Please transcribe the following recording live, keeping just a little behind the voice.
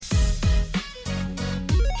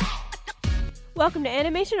Welcome to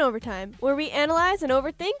Animation Overtime, where we analyze and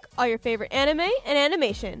overthink all your favorite anime and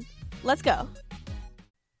animation. Let's go.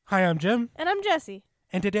 Hi, I'm Jim. And I'm Jessie.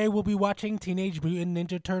 And today we'll be watching Teenage Mutant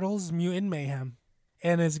Ninja Turtles Mutant Mayhem.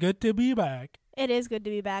 And it's good to be back. It is good to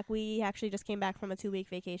be back. We actually just came back from a 2-week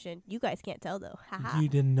vacation. You guys can't tell, though. Haha. You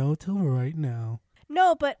didn't know till right now.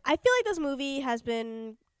 No, but I feel like this movie has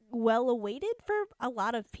been well awaited for a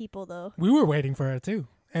lot of people, though. We were waiting for it, too.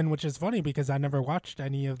 And which is funny because I never watched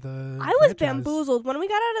any of the I was bamboozled. When we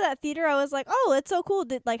got out of that theater, I was like, oh, it's so cool.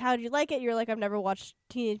 How did you like it? You're like, I've never watched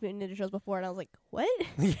Teenage Mutant Ninja Turtles before. And I was like, what?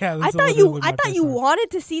 Yeah, I thought you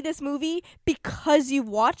wanted to see this movie because you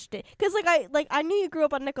watched it. Because I knew you grew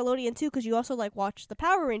up on Nickelodeon too, because you also watched the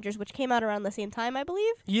Power Rangers, which came out around the same time, I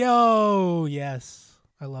believe. Yo, yes.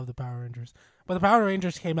 I love the Power Rangers. But the Power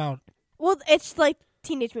Rangers came out. Well, it's like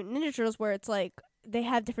Teenage Mutant Ninja Turtles where it's like they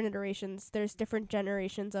have different iterations. There's different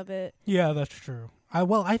generations of it. Yeah, that's true.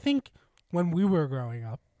 I think when we were growing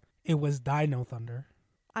up, it was Dino Thunder.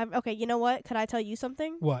 Okay, you know what? Could I tell you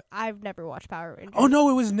something? What? I've never watched Power Rangers. Oh,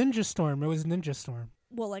 no, it was Ninja Storm.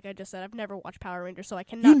 Well, like I just said, I've never watched Power Rangers, so I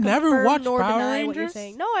cannot never watched nor Power deny Rangers? what you're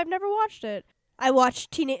saying. No, I've never watched it. I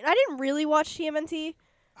watched I didn't really watch TMNT.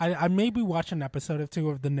 I maybe watched an episode or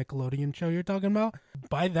two of the Nickelodeon show you're talking about.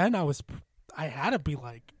 By then, I had to be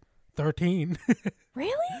like 13.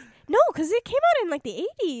 Really? No, because it came out in the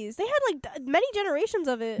 80s. They had many generations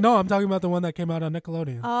of it. No, I'm talking about the one that came out on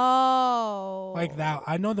Nickelodeon. Oh. Like that.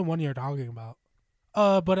 I know the one you're talking about.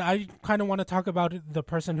 But I kind of want to talk about the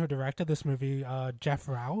person who directed this movie, Jeff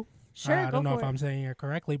Rao. Sure, I don't know if I'm saying it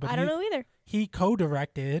correctly, but I don't know either. He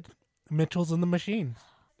co-directed Mitchells and the Machines.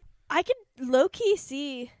 I could low-key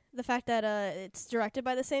see the fact that it's directed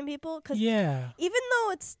by the same people. Cause yeah. Even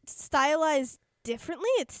though it's stylized differently,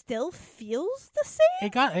 it still feels the same.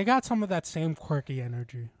 It got some of that same quirky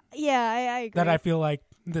energy. Yeah, I agree. That I feel like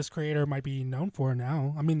this creator might be known for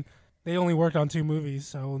now. I mean, they only worked on 2 movies,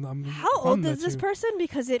 so how old is this person?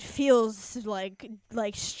 Because it feels like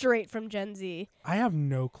straight from Gen Z. I have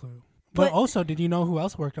no clue. But also, did you know who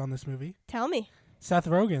else worked on this movie? Tell me. Seth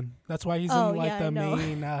Rogen. That's why he's in the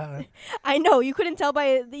main. I know you couldn't tell by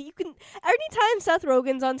anytime Seth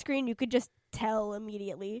Rogen's on screen, you could just tell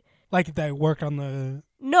immediately. Like they worked on the.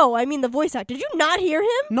 No, I mean the voice actor. Did you not hear him?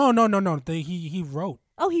 No. He wrote.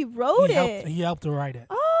 Oh, he wrote it. He helped to write it.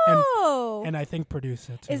 Oh. And I think produce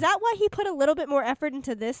it too. Is that why he put a little bit more effort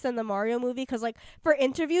into this than the Mario movie? Because for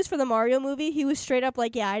interviews for the Mario movie, he was straight up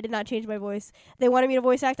like, yeah, I did not change my voice. They wanted me to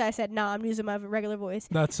voice act. I said, nah, I'm using my regular voice.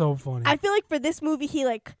 That's so funny. I feel like for this movie,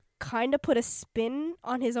 he kind of put a spin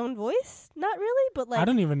on his own voice. Not really, but I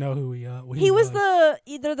don't even know who he was.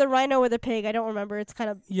 Either the rhino or the pig. I don't remember. It's kind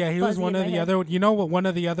of he was one of the other. You know what? One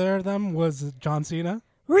of the other of them was John Cena.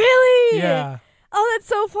 Really? Yeah. Oh, that's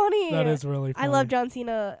so funny. That is really funny. I love John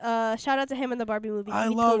Cena. Shout out to him in the Barbie movie. I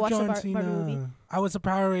love John Cena. Barbie movie. I was a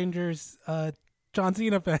Power Rangers John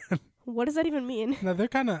Cena fan. What does that even mean? No, they're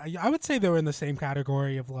kind of. I would say they were in the same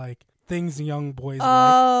category of things young boys like.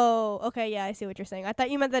 Oh, okay, yeah, I see what you're saying. I thought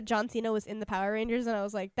you meant that John Cena was in the Power Rangers, and I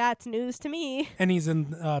was like, that's news to me. And he's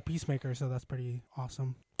in Peacemaker, so that's pretty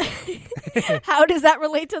awesome. How does that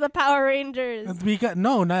relate to the Power Rangers?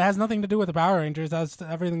 No, it has nothing to do with the Power Rangers. That's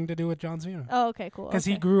everything to do with John Cena. Oh, okay, cool. Because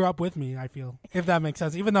he grew up with me, I feel, if that makes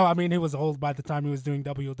sense. Even though, he was old by the time he was doing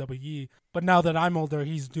WWE. But now that I'm older,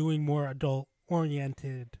 he's doing more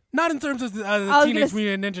adult-oriented. Not in terms of Teenage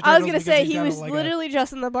Mutant Ninja Turtles. I was going to say, he was literally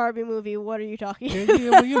just in the Barbie movie. What are you talking about? Yeah,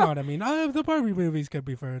 well, you know what I mean. The Barbie movies could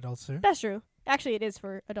be for adults, too. That's true. Actually, it is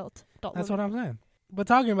for adult That's women. what I'm saying. But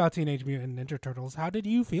talking about Teenage Mutant Ninja Turtles, how did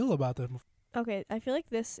you feel about them? Okay, I feel like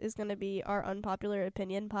this is going to be our unpopular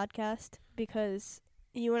opinion podcast because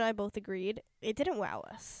you and I both agreed it didn't wow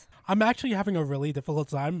us. I'm actually having a really difficult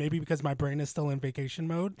time, maybe because my brain is still in vacation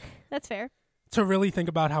mode. That's fair. To really think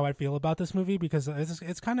about how I feel about this movie because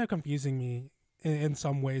it's kind of confusing me in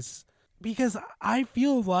some ways. Because I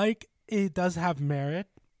feel like it does have merit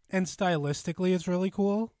and stylistically it's really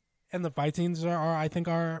cool. And the fight scenes I think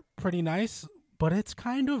are pretty nice. But it's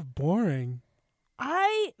kind of boring.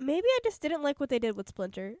 Maybe I just didn't like what they did with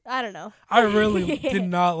Splinter. I don't know. I really did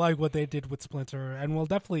not like what they did with Splinter, and we'll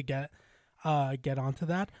definitely get onto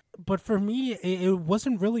that. But for me, it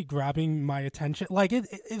wasn't really grabbing my attention.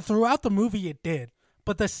 Throughout the movie, it did.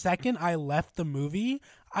 But the second I left the movie,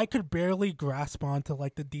 I could barely grasp onto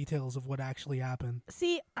the details of what actually happened.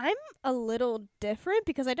 See, I'm a little different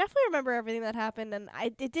because I definitely remember everything that happened, and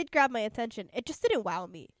it did grab my attention. It just didn't wow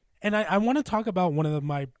me. And I want to talk about one of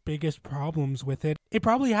my biggest problems with it. It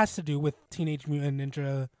probably has to do with Teenage Mutant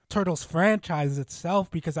Ninja Turtles franchise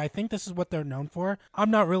itself, because I think this is what they're known for.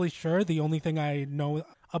 I'm not really sure. The only thing I know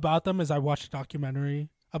about them is I watched a documentary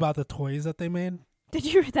about the toys that they made. Did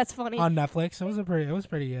you? That's funny. On Netflix. It was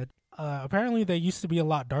pretty good. Apparently they used to be a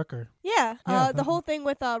lot darker. Yeah. The whole thing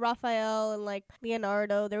with Raphael and like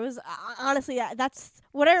Leonardo, there was honestly that's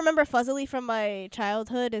what I remember fuzzily from my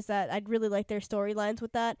childhood is that I'd really like their storylines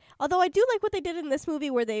with that. Although I do like what they did in this movie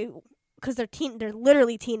where because they're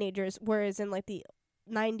literally teenagers, whereas in like the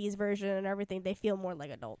 90s version and everything, they feel more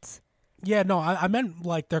like adults. Yeah, no, I meant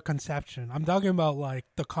like their conception. I'm talking about like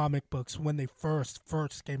the comic books when they first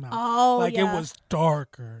came out. Oh, like yeah. it was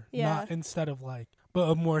darker, Yeah. not instead of like,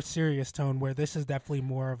 but a more serious tone. Where this is definitely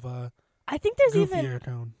more of a I think there's goofier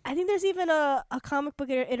tone. I think there's even a comic book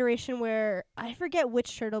iteration where I forget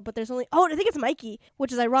which turtle, but there's only I think it's Mikey,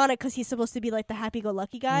 which is ironic because he's supposed to be like the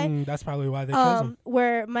happy-go-lucky guy. That's probably why they chose him.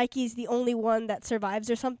 Where Mikey's the only one that survives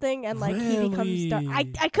or something, and like he becomes dark.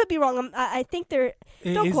 I could be wrong. I think there.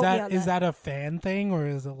 Don't quote me on that. Is that a fan thing or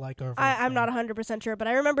is it like a? I'm not 100% sure, but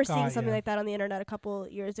I remember seeing something yeah. like that on the internet a couple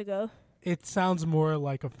years ago. It sounds more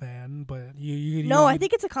like a fan, but you No, I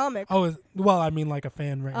think it's a comic. Oh, well, I mean like a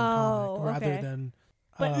fan written comic rather okay. than.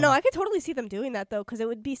 But no, I could totally see them doing that though, because it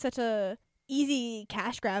would be such a easy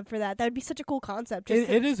cash grab for that. That would be such a cool concept.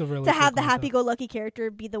 It is a really to cool have the concept. happy-go-lucky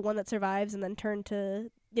character be the one that survives and then turn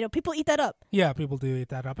to people eat that up. Yeah, people do eat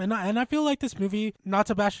that up, and I feel like this movie, not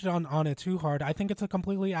to bash it on it too hard, I think it's a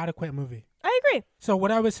completely adequate movie. I agree. So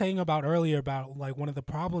what I was saying about earlier about like one of the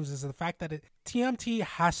problems is the fact that TMT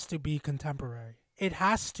has to be contemporary. It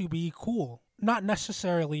has to be cool. Not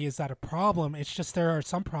necessarily is that a problem. It's just there are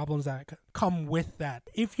some problems that come with that.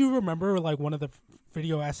 If you remember, like one of the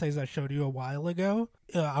video essays I showed you a while ago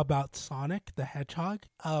about Sonic the Hedgehog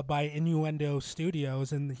by Innuendo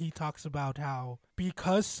Studios, and he talks about how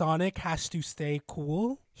because Sonic has to stay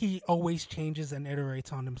cool, he always changes and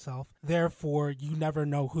iterates on himself. Therefore, you never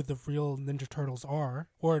know who the real Ninja Turtles are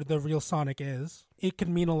or the real Sonic is. It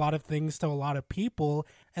can mean a lot of things to a lot of people,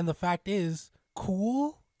 and the fact is,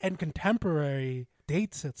 cool and contemporary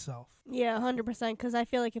dates itself. Yeah, 100%, because I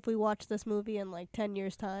feel like if we watch this movie in like 10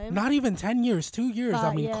 years' time... Not even 10 years, 2 years.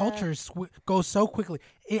 I mean, yeah. culture goes so quickly.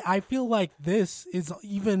 I feel like this is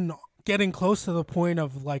even getting close to the point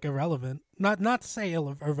of like irrelevant. Not to say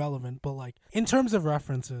irrelevant, but like in terms of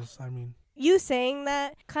references, I mean. You saying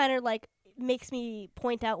that kind of like makes me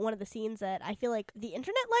point out one of the scenes that I feel like the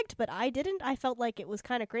internet liked, but I didn't. I felt like it was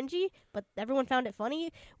kind of cringy, but everyone found it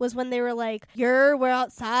funny, was when they were like, we're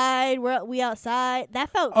outside, we outside. That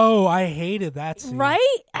felt... Oh, I hated that scene.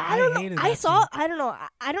 Right? I don't know. hated I that saw... scene. I don't know.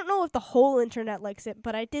 I don't know if the whole internet likes it,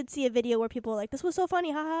 but I did see a video where people were like, this was so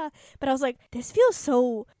funny, haha. But I was like, this feels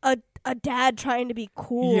so... A dad trying to be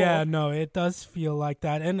cool. Yeah, no, it does feel like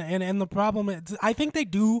that. And the problem is, I think they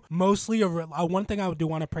do mostly, one thing I do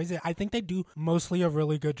want to praise it, I think they do mostly a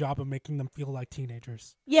really good job of making them feel like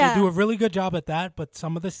teenagers. Yeah. They do a really good job at that, but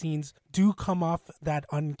some of the scenes do come off that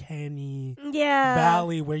uncanny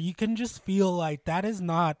valley where you can just feel like that is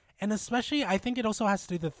not, and especially I think it also has to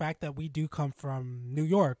do with the fact that we do come from New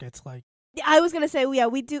York. It's like, I was gonna say, yeah,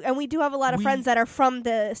 we do, and we do have a lot of friends that are from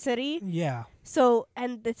the city. Yeah. So,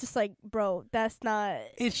 and it's just like, bro, that's not...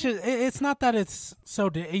 It's not that it's so...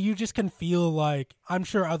 You just can feel like... I'm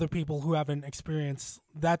sure other people who haven't experienced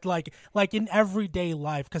that, like in everyday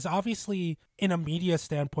life, because obviously in a media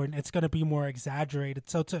standpoint, it's going to be more exaggerated.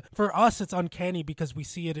 So for us, it's uncanny because we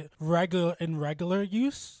see it in regular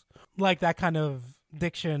use. Like that kind of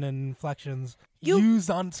diction and inflections used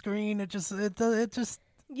on screen. It just...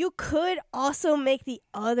 You could also make the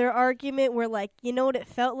other argument where, like, you know what it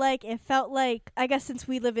felt like? It felt like, I guess since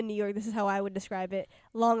we live in New York, this is how I would describe it,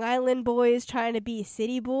 Long Island boys trying to be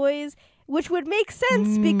city boys, which would make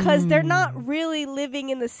sense because they're not really living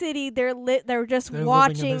in the city. They're just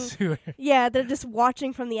watching. Yeah, they're just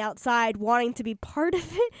watching from the outside, wanting to be part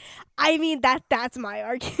of it. I mean, that's my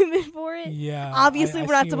argument for it. Yeah. Obviously,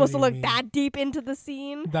 we're not supposed to look that deep into the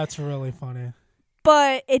scene. That's really funny.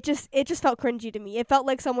 But it just felt cringy to me. It felt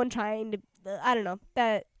like someone trying to, I don't know,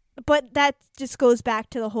 but that just goes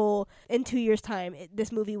back to the whole, in 2 years' time,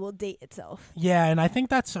 this movie will date itself. Yeah, and I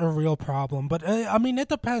think that's a real problem. But, I mean, it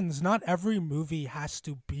depends. Not every movie has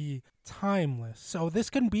to be timeless. So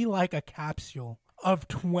this can be like a capsule of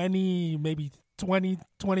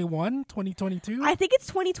 2021, 2022? I think it's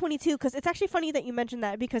 2022 because it's actually funny that you mentioned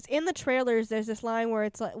that because in the trailers there's this line where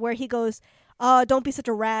it's like, where he goes, don't be such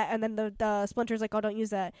a rat, and then the Splinter's like, oh, don't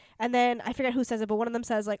use that. And then I forget who says it, but one of them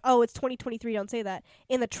says like, oh, it's 2023, don't say that.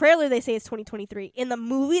 In the trailer they say it's 2023. In the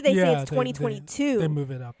movie they say it's 2022. They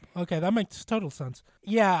move it up. Okay, that makes total sense.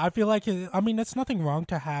 Yeah, I feel like it's nothing wrong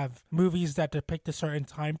to have movies that depict a certain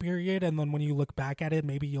time period, and then when you look back at it,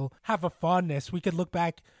 maybe you'll have a fondness. We could look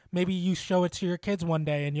back, maybe you show it to your kids one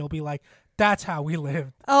day and you'll be like, That's how we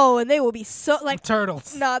lived. Oh, and they will be so like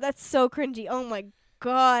Turtles. Nah, that's so cringy. Oh my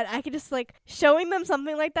god, I could just like showing them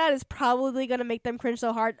something like that is probably gonna make them cringe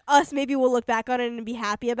so hard. Us, maybe we'll look back on it and be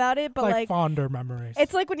happy about it, but like fonder memories.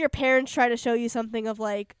 it's like when your parents try to show you something of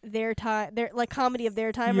like their time, their like comedy of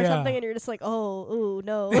their time or something, and you're just like, oh, ooh,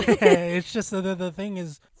 no. It's just the thing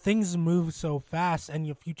is, things move so fast, and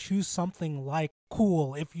if you choose something like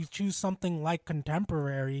cool, if you choose something like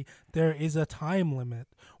contemporary, there is a time limit.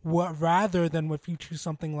 Rather than if you choose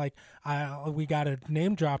something like, we gotta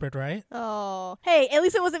name drop it, right? Oh, hey, at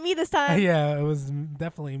least it wasn't me this time. Yeah, it was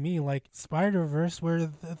definitely me. Like Spider-Verse, where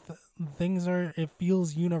things are, it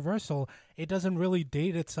feels universal. It doesn't really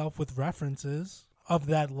date itself with references of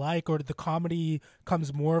that, or the comedy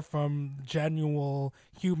comes more from genuine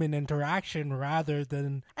human interaction rather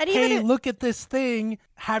than, hey, look at this thing.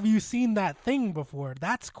 Have you seen that thing before?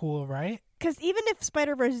 That's cool, right? Because even if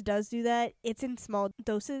Spider-Verse does do that, it's in small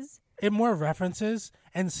doses. It more references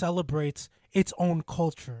and celebrates its own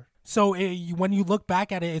culture. So when you look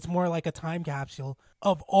back at it, it's more like a time capsule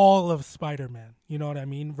of all of Spider-Man. You know what I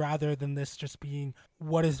mean? Rather than this just being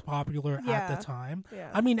what is popular at the time. Yeah.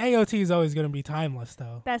 I mean, AOT is always going to be timeless,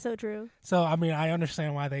 though. That's so true. So, I mean, I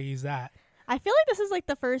understand why they use that. I feel like this is like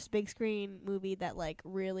the first big screen movie that like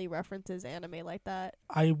really references anime like that.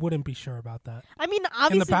 I wouldn't be sure about that. I mean,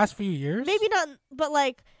 obviously, in the past few years, maybe not, but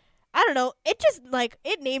like, I don't know. It just like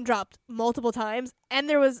it name dropped multiple times, and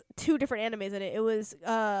there was 2 different animes in it. It was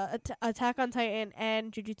Attack on Titan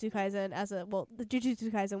and Jujutsu Kaisen. The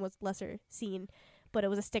Jujutsu Kaisen was lesser seen, but it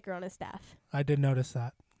was a sticker on his staff. I did notice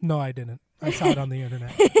that. No, I didn't. I saw it on the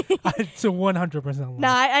internet. It's a 100%. Nah,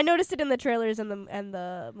 I noticed it in the trailers and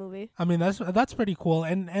the movie. I mean, that's pretty cool,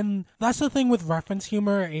 and that's the thing with reference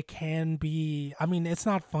humor. It can be. I mean, it's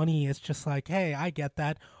not funny. It's just like, hey, I get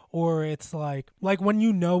that, or it's like when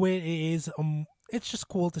you know it is. It's just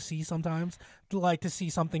cool to see sometimes, like to see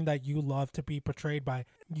something that you love to be portrayed by.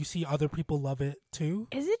 You see other people love it too.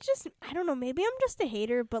 Is it just? I don't know. Maybe I'm just a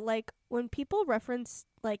hater, but like when people reference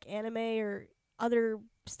like anime or other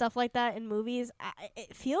stuff like that in movies,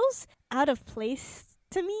 it feels out of place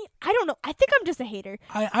to me. I don't know. I think I'm just a hater.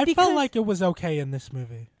 I felt like it was okay in this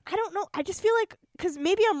movie. I don't know. I just feel like, because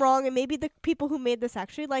maybe I'm wrong, and maybe the people who made this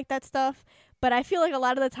actually like that stuff, but I feel like a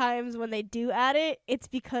lot of the times when they do add it, it's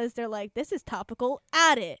because they're like, this is topical,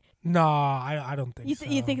 add it. Nah, I don't think so.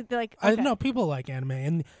 You think they're like, okay. No, people like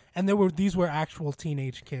anime, and these were actual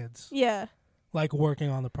teenage kids. Yeah. Like working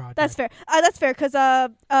on the project. That's fair. That's fair, because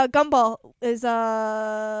Gumball is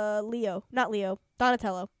Leo, not Leo,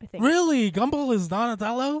 Donatello, I think. Really? Gumball is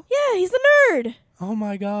Donatello? Yeah, he's the nerd. Oh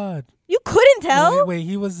my god. You couldn't tell? Wait,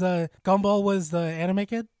 he was Gumball was the anime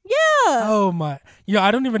kid? Yeah. Oh my. Yeah,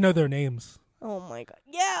 I don't even know their names. Oh my god.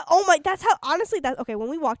 Yeah. Oh my. That's how. Honestly, okay. When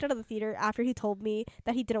we walked out of the theater after he told me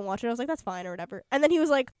that he didn't watch it, I was like, "That's fine" or whatever. And then he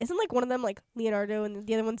was like, "Isn't like one of them like Leonardo and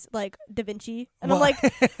the other one's like Da Vinci?" And what? I'm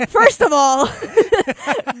like, first of all,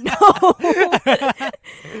 no.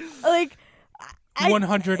 Like,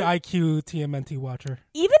 100 IQ TMNT watcher.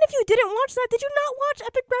 Even if you didn't watch that, did you not watch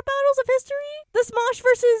Epic Rap Battles of History? The Smosh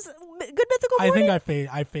versus Good Mythical Morning? I think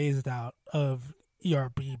I phased out of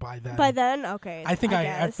ERB by then. By then? Okay. I think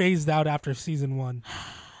I phased out after season 1.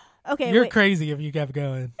 Okay. You're crazy if you kept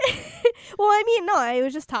going. Well, I mean, no, it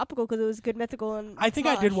was just topical because it was Good Mythical and I think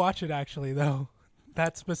Smosh. I did watch it actually, though.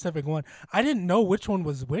 That specific one. I didn't know which one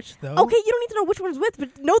was which, though. Okay, you don't need to know which one's which,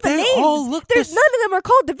 but know the names. None of them are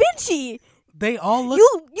called Da Vinci. They all look...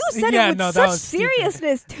 You said it with such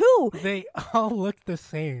seriousness, too. They all look the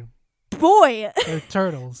same. Boy. They're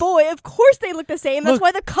turtles. Boy, of course they look the same. That's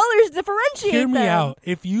why the colors differentiate them. Hear me out.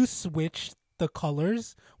 If you switched the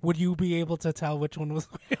colors, would you be able to tell which one was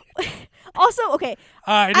which? Also, okay.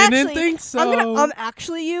 I didn't think so. I'm gonna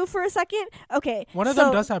actually you for a second. Okay. One of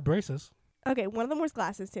them does have braces. Okay, one of them wears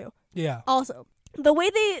glasses too. Yeah. Also, the way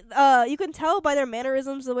they you can tell by their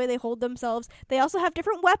mannerisms, the way they hold themselves. They also have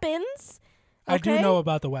different weapons. Okay? I do know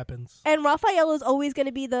about the weapons. And Raphael is always going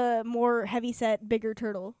to be the more heavy-set, bigger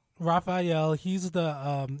turtle. Raphael, he's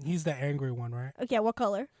the angry one, right? Okay, what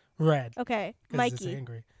color? Red. Okay, Mikey. It's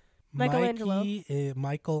angry. Michelangelo.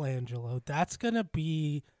 Michelangelo. That's gonna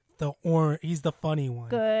be he's the funny one.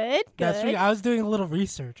 Good. That's I was doing a little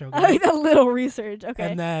research. Okay. A little research. Okay.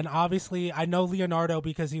 And then obviously I know Leonardo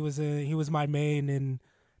because he was my main in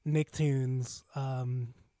Nicktoons.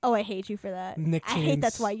 Oh, I hate you for that. Nick I hate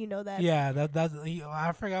that's why you know that. Yeah, that's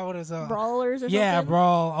I forgot what it was. Brawlers or something? Yeah,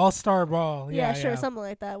 Brawl, All-Star Brawl. Yeah, sure, something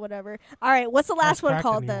like that, whatever. All right, what's the last one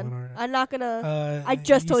called then? I'm not going to... I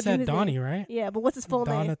just told you said his Donnie, name. right? Yeah, but what's his full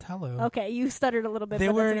name? Donatello. Okay, you stuttered a little bit. They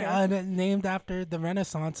but were that's okay. named after the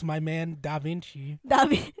Renaissance, my man Da Vinci. Da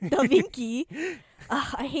Vinci.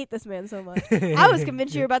 I hate this man so much. I was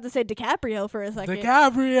convinced you were about to say DiCaprio for a second.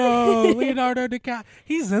 DiCaprio! Leonardo DiCaprio.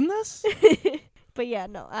 He's in this? But yeah,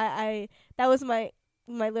 no, I that was my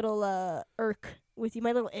little irk with you,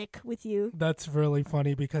 my little ick with you. That's really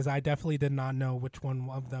funny because I definitely did not know which one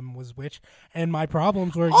of them was which, and my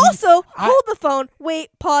problems were also hold the phone. Wait,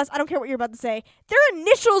 pause. I don't care what you're about to say. Their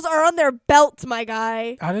initials are on their belts, my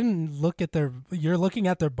guy. I didn't look at their. You're looking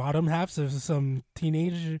at their bottom halves of some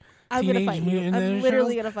teenage. I'm gonna fight you. I'm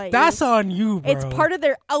literally gonna fight you. That's on you, bro. It's part of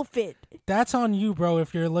their outfit. That's on you, bro.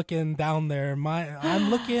 If you're looking down there,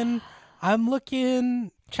 I'm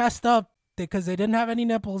looking chest up because they didn't have any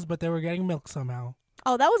nipples, but they were getting milk somehow.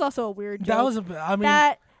 Oh, that was also a weird joke. That was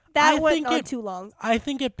that went on too long. I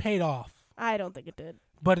think it paid off. I don't think it did.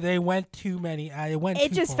 But they went too many.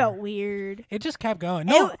 It just felt weird. It just kept going.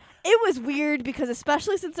 No, it was weird because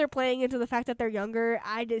especially since they're playing into the fact that they're younger,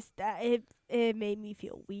 it made me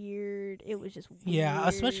feel weird. It was just weird. Yeah,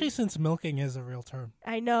 especially since milking is a real term.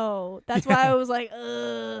 I know. That's why I was like,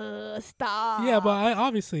 stop. Yeah, but I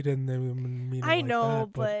obviously didn't mean it I know, like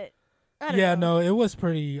that, but I don't know. Yeah, no, it was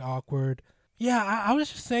pretty awkward. Yeah, I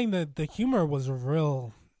was just saying that the humor was a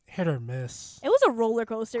real hit or miss. It was a roller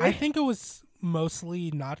coaster. I think it was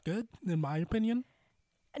mostly not good, in my opinion.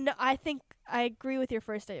 No, I think I agree with your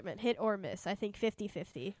first statement. Hit or miss. I think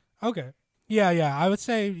 50-50. Okay. Yeah. I would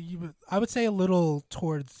say a little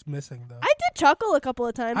towards missing though. I did chuckle a couple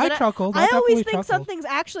of times. I chuckled. I always think something's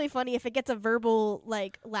actually funny if it gets a verbal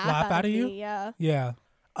laugh out of you. Me. Yeah. Yeah.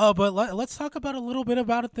 Oh, but let's talk about a little bit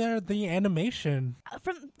about the animation.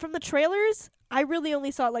 From the trailers, I really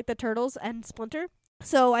only saw the turtles and Splinter.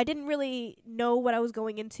 So I didn't really know what I was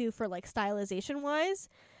going into for stylization wise.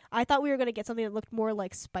 I thought we were going to get something that looked more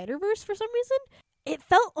like Spider-Verse for some reason. It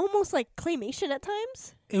felt almost like claymation at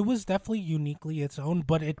times. It was definitely uniquely its own,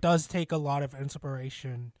 but it does take a lot of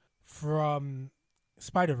inspiration from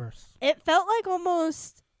Spider-Verse. It felt like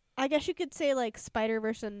almost, I guess you could say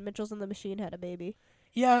Spider-Verse and Mitchell's and the Machine had a baby.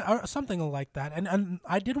 Yeah, or something like that. And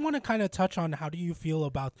I did want to kind of touch on how do you feel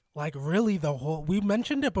about really the whole, we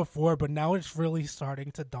mentioned it before, but now it's really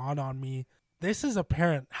starting to dawn on me. This is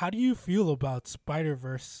apparent. How do you feel about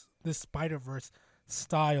Spider-Verse, this Spider-Verse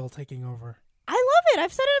style taking over? I love it.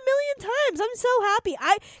 I've said it a million times. I'm so happy.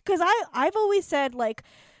 Because I've always said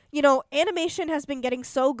animation has been getting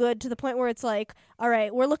so good to the point where it's all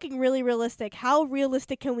right, we're looking really realistic. How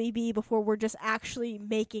realistic can we be before we're just actually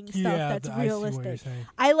making stuff that's realistic?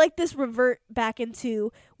 I like this revert back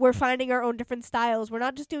into we're finding our own different styles. We're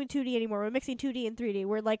not just doing 2D anymore. We're mixing 2D and 3D.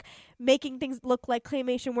 We're making things look like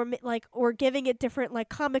claymation. We're giving it different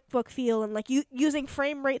comic book feel and using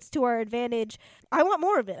frame rates to our advantage. I want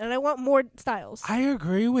more of it and I want more styles. I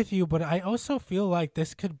agree with you, but I also feel like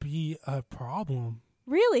this could be a problem.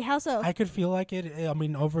 Really? How so? I could feel like it. I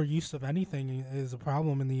mean, overuse of anything is a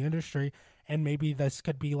problem in the industry, and maybe this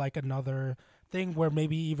could be another thing where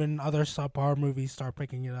maybe even other subpar movies start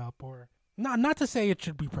picking it up. Or not to say it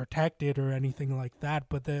should be protected or anything like that,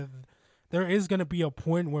 but there is going to be a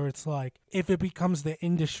point where it's if it becomes the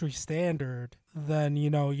industry standard, then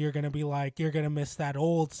you're going to be you're going to miss that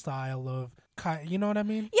old style of, you know what I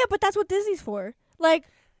mean? Yeah, but that's what Disney's for.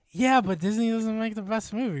 Yeah, but Disney doesn't make the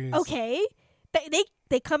best movies. Okay.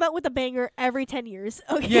 They come out with a banger every 10 years.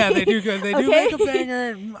 Okay. Yeah, they do good. They do make a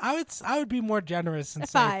banger. I would be more generous and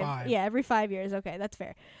say 5. Yeah, every 5 years. Okay, that's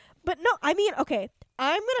fair. But no, I mean, okay,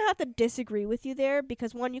 I'm gonna have to disagree with you there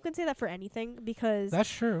because one, you can say that for anything because that's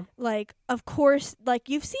true. Of course,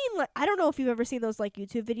 you've seen I don't know if you've ever seen those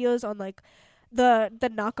YouTube videos on the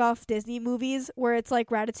knockoff Disney movies where it's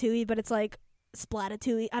Ratatouille, but it's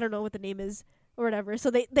Splatitouille. I don't know what the name is or whatever.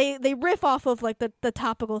 So they riff off of the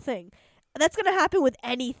topical thing. That's going to happen with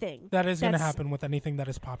anything. That is going to happen with anything that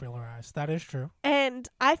is popularized. That is true. And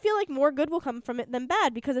I feel like more good will come from it than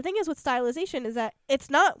bad because the thing is with stylization is that it's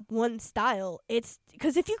not one style. It's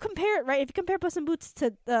because if you compare it, right, if you compare Puss in Boots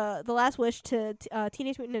to The Last Wish to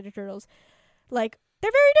Teenage Mutant Ninja Turtles, they're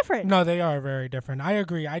very different. No, they are very different. I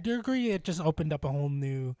agree. I do agree it just opened up a whole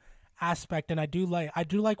new aspect. And I do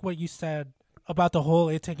like what you said about the whole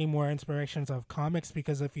it taking more inspirations of comics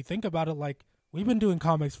because if you think about it, we've been doing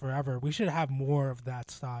comics forever. We should have more of that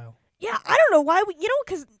style. Yeah, I don't know why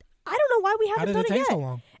because I don't know why we haven't done it yet. How did it take so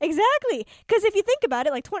long? Exactly, because if you think about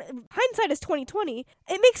it, hindsight is 20/20.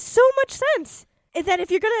 It makes so much sense. is that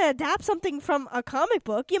if you're going to adapt something from a comic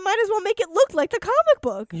book, you might as well make it look like the comic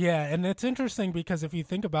book. Yeah, and it's interesting because if you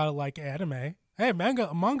think about it like anime, hey,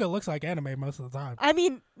 manga looks like anime most of the time. I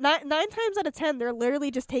mean, nine times out of 10, they're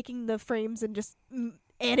literally just taking the frames and just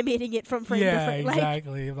animating it from frame to frame. Yeah,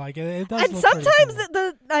 exactly. Like it does. And look sometimes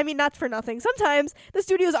I mean, not for nothing. Sometimes the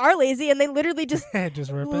studios are lazy and they literally just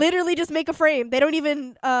just make a frame. They don't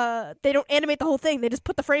even they don't animate the whole thing. They just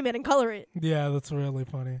put the frame in and color it. Yeah, that's really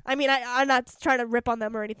funny. I mean, I'm not trying to rip on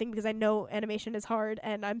them or anything because I know animation is hard,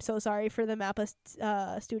 and I'm so sorry for the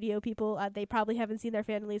Mappa studio people. They probably haven't seen their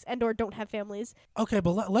families and or don't have families. Okay,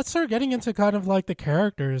 but let's start getting into kind of like the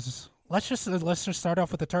characters. Let's just start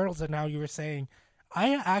off with the turtles. And now you were saying,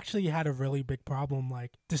 I actually had a really big problem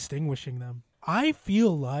like distinguishing them. I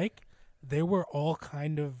feel like they were all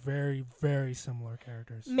kind of very, very similar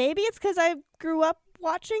characters. Maybe it's because I grew up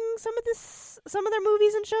watching some of their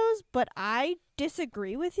movies and shows, but I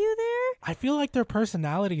disagree with you there. I feel like their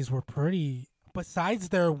personalities were pretty. Besides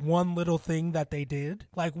their one little thing that they did,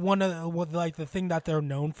 like the thing that they're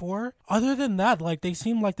known for. Other than that, like they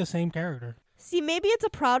seem like the same character. See, maybe it's a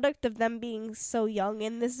product of them being so young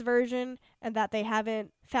in this version and that they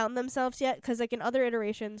haven't found themselves yet. Because, like, in other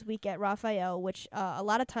iterations, we get Raphael, which a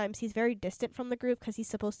lot of times he's very distant from the group because he's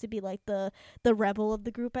supposed to be, like, the rebel of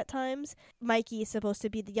the group at times. Mikey is supposed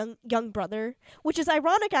to be the young brother, which is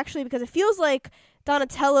ironic, actually, because it feels like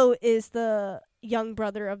Donatello is the young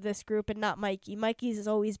brother of this group and not Mikey. Mikey's has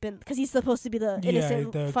always been... Because he's supposed to be the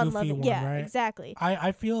innocent, the fun-loving... Yeah, right? Exactly.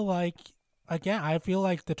 I feel like... Again, I feel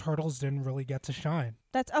like the turtles didn't really get to shine.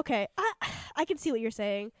 That's okay. I can see what you're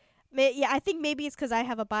saying. I think maybe it's because I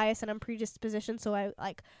have a bias and I'm predispositioned, so I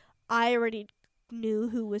already knew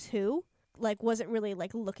who was who. Like, wasn't really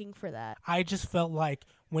like looking for that. I just felt like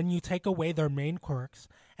when you take away their main quirks,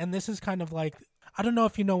 and this is kind of like, I don't know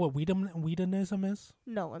if you know what Whedonism is.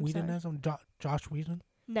 No, I'm Whedonism? sorry. Josh Whedon?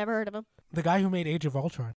 Never heard of him. The guy who made Age of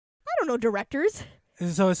Ultron. I don't know directors.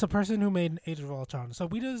 So it's a person who made Age of Ultron. So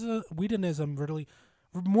Whedonism really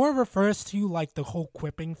more refers to like the whole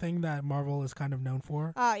quipping thing that Marvel is kind of known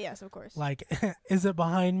for. Yes, of course. Like, is it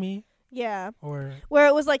behind me? Yeah. Or where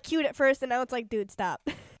it was like cute at first and now it's like, dude, stop.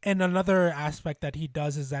 And another aspect that he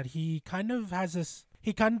does is that he kind of does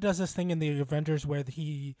this thing in the Avengers where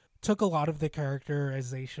he took a lot of the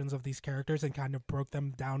characterizations of these characters and kind of broke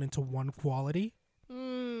them down into one quality.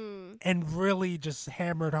 And really just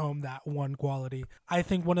hammered home that one quality. I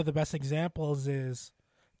think one of the best examples is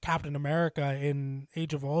Captain America in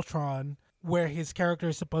Age of Ultron, where his character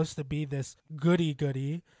is supposed to be this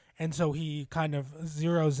goody-goody, and so he kind of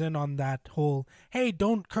zeroes in on that whole, hey,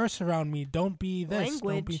 don't curse around me, don't be this.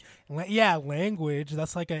 Language. Language.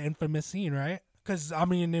 That's like an infamous scene, right? Because, I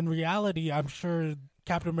mean, in reality, I'm sure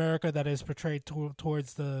Captain America that is portrayed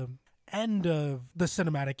towards the end of the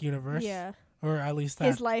cinematic universe. Yeah. Or at least that.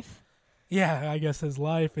 His life. Yeah, I guess his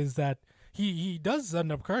life is that he does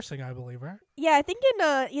end up cursing, I believe, right? Yeah, I think in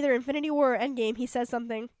either Infinity War or Endgame, he says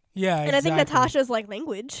something. Yeah, and exactly. I think Natasha's like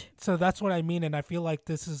language. So that's what I mean, and I feel like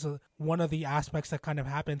this is one of the aspects that kind of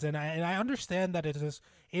happens, and I understand that it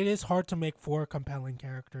is hard to make 4 compelling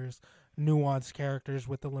characters, nuanced characters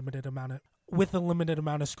with a limited amount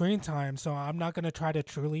of screen time, so I'm not going to try to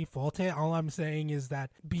truly fault it. All I'm saying is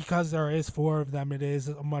that because there is 4 of them, it is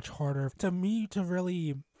much harder to me to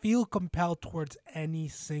really feel compelled towards any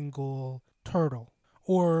single turtle,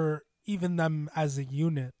 or even them as a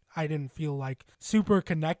unit. I didn't feel like super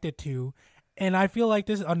connected to, and I feel like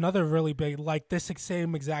this another really big, like this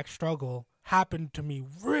same exact struggle happened to me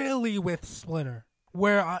really with Splinter,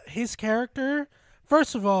 where his character,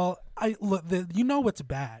 first of all, you know what's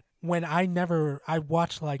bad? When I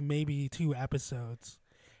watched like maybe 2 episodes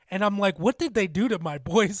and I'm like, what did they do to my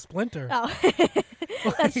boy Splinter? Oh,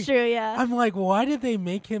 that's true. Yeah. I'm like, why did they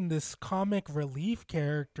make him this comic relief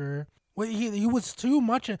character? Well, he was too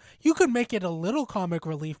much. You could make it a little comic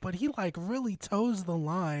relief, but he like really toes the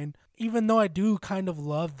line, even though I do kind of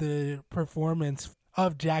love the performance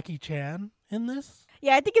of Jackie Chan in this.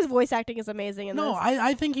 Yeah, I think his voice acting is amazing in this. No,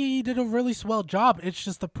 I think he did a really swell job. It's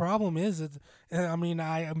just the problem is, I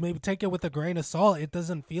maybe take it with a grain of salt. It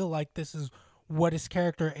doesn't feel like this is what his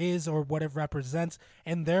character is or what it represents,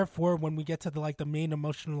 and therefore, when we get to the main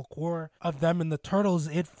emotional core of them and the turtles,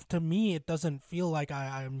 to me it doesn't feel like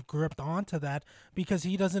I'm gripped onto that, because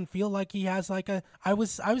he doesn't feel like he has like a. I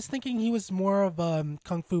was thinking he was more of a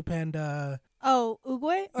Kung Fu Panda. Oh,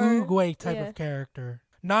 Oogway? Oogway type of character.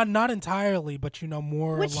 Not entirely, but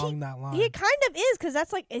more along that line. He kind of is, because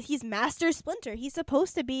that's like, he's Master Splinter. He's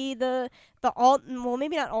supposed to be the all, well,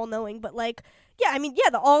 maybe not all knowing, but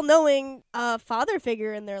the all knowing father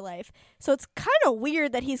figure in their life. So it's kind of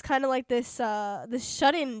weird that he's kind of like this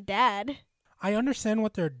shut in dad. I understand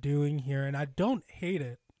what they're doing here, and I don't hate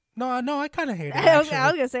it. No, I kind of hate it. I was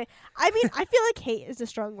gonna say. I mean, I feel like hate is a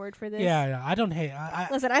strong word for this. Yeah, I don't hate.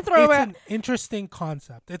 Listen, I throw it's around. an interesting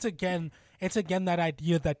concept. It's again that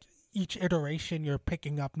idea that each iteration you're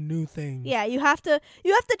picking up new things. Yeah, you have to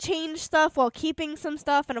change stuff while keeping some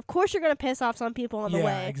stuff, and of course you're gonna piss off some people on the way.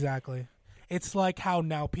 Yeah, exactly. It's like how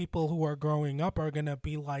now people who are growing up are gonna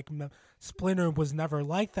be like, Splinter was never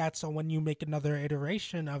like that. So when you make another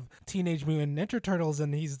iteration of Teenage Mutant Ninja Turtles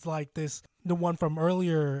and he's like the one from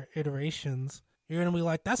earlier iterations, you're gonna be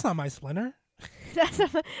like, that's not my Splinter. That's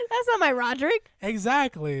not my Roderick.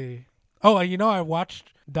 Exactly. Oh, I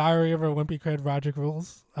watched Diary of a Wimpy Kid, Roderick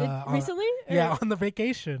Rules. Recently? On the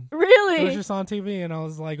vacation. Really? It was just on TV, and I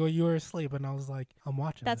was like, well, you were asleep, and I was like, I'm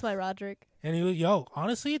watching That's this. my Roderick. And he was,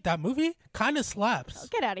 honestly, that movie kind of slaps. Oh,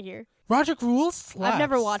 get out of here. Roderick Rules slaps. I've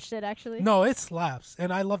never watched it, actually. No, it slaps.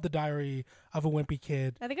 And I love the Diary of a Wimpy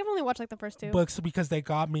Kid I think I've only watched like the first two. books because they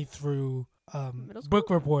got me through Middle school? book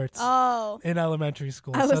reports in elementary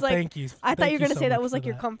school. I was so like, thank you. I thought you were going gonna to say that was like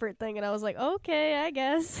your comfort thing, and I was like, okay, I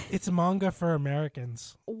guess. It's manga for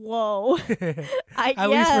Americans. Whoa. At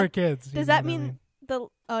least for kids. Does that mean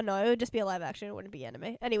oh no, it would just be a live action, it wouldn't be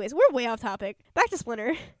anime. Anyways, we're way off topic. Back to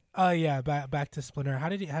Splinter. Yeah, back to Splinter. How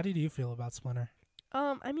did you feel about Splinter?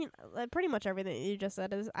 I mean, pretty much everything that you just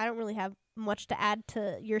said is. I don't really have much to add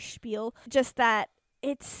to your spiel. Just that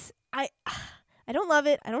it's I don't love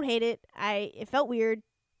it. I don't hate it. It felt weird,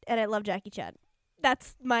 and I love Jackie Chan.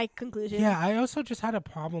 That's my conclusion. Yeah, I also just had a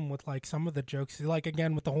problem with like some of the jokes. Like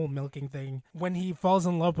again with the whole milking thing. When he falls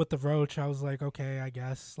in love with the roach, I was like, okay, I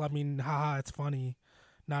guess. I mean, haha, it's funny.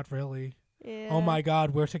 Not really. Yeah. Oh my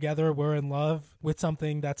God, we're together. We're in love with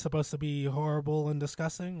something that's supposed to be horrible and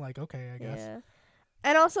disgusting. Like, okay, I guess. Yeah.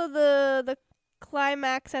 And also the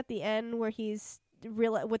climax at the end where he's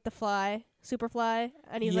with the fly, Superfly,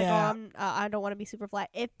 and he's like, "Oh, I don't want to be Superfly."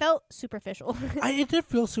 It felt superficial. It did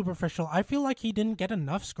feel superficial. I feel like he didn't get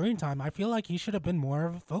enough screen time. I feel like he should have been more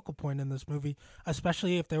of a focal point in this movie,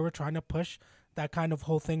 especially if they were trying to push that kind of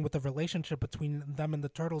whole thing with the relationship between them and the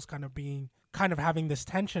turtles kind of having this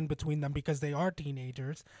tension between them because they are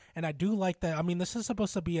teenagers. And I do like that. I mean, this is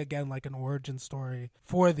supposed to be, again, like an origin story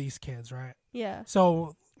for these kids, right? Yeah.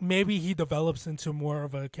 So maybe he develops into more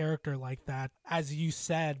of a character like that, as you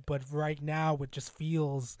said, but right now it just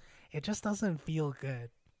doesn't feel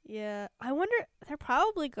good. Yeah. I wonder, they're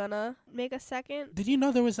probably gonna make a second. Did you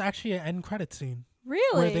know there was actually an end credit scene?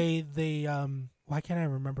 Really? Where they why can't I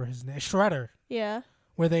remember his name? Shredder. Yeah.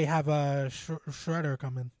 Where they have a Shredder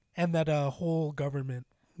come in. And that whole government,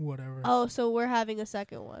 whatever. Oh, so we're having a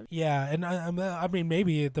second one. Yeah, and I mean,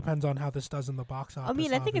 maybe it depends on how this does in the box office. I mean,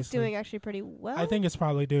 I think obviously. it's doing actually pretty well. I think it's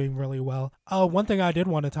probably doing really well. One thing I did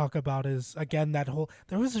want to talk about is, again,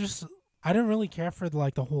 I didn't really care for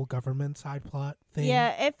like the whole government side plot thing.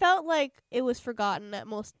 Yeah, it felt like it was forgotten at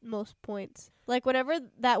most points. Like whenever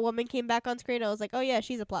that woman came back on screen, I was like, oh yeah,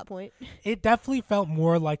 she's a plot point. It definitely felt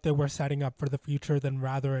more like they were setting up for the future than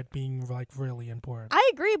rather it being like really important.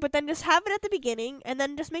 I agree, but then just have it at the beginning and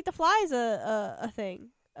then just make the flies a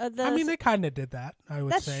thing. I mean, they kind of did that, I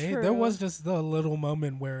would say. True. There was just the little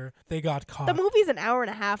moment where they got caught. The movie's an hour and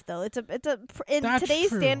a half, though. In That's today's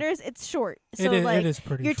true. standards, it's short. So it is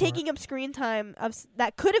pretty you're short. taking up screen time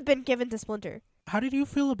that could have been given to Splinter. How did you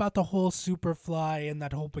feel about the whole Superfly and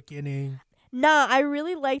that whole beginning? Nah, I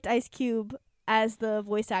really liked Ice Cube as the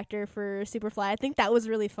voice actor for Superfly. I think that was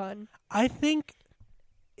really fun. I think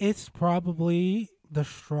it's probably the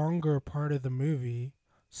stronger part of the movie,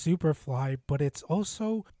 Superfly, but it's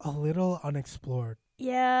also a little unexplored.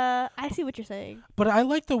 Yeah, I see what you're saying. But I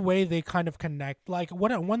like the way they kind of connect. Like,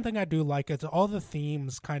 one thing I do like is all the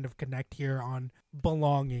themes kind of connect here on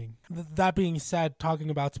belonging. That being said, talking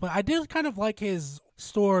about Splinter, I did kind of like his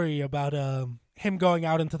story about him going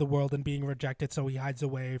out into the world and being rejected, so he hides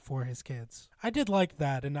away for his kids. I did like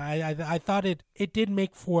that, and I thought it did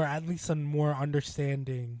make for at least a more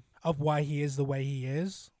understanding of why he is the way he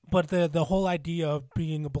is. But the whole idea of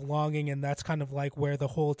being a belonging, and that's kind of like where the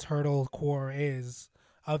whole turtle core is,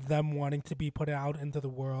 of them wanting to be put out into the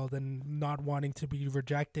world and not wanting to be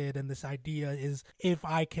rejected. And this idea is, if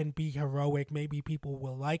I can be heroic, maybe people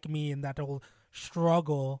will like me, and that whole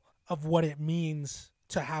struggle of what it means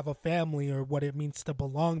to have a family or what it means to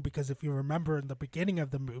belong. Because if you remember in the beginning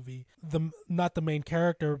of the movie, not the main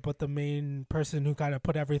character, but the main person who kind of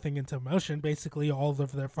put everything into motion, basically all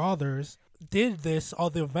of their fathers, did this. All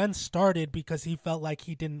the events started because he felt like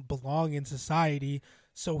he didn't belong in society.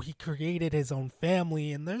 So he created his own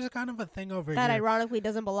family, and there's kind of a thing over that here. ironically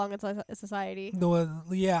doesn't belong in society. No,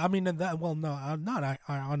 yeah, I mean, not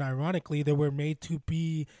unironically, they were made to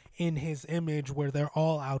be in his image where they're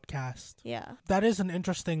all outcast. Yeah. That is an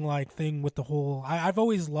interesting, like, thing with the whole... I've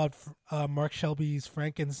always loved Mark Shelby's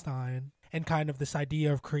Frankenstein and kind of this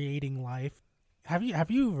idea of creating life.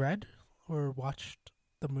 Have you read or watched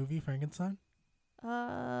the movie Frankenstein?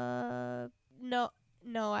 No,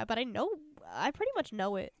 but I pretty much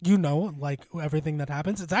know it. You know, like, everything that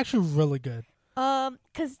happens? It's actually really good.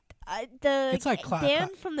 Because it's like Dan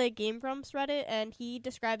from the Game Grumps read it, and he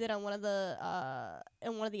described it on one of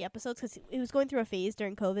the episodes, because he was going through a phase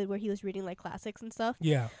during COVID where he was reading, like, classics and stuff.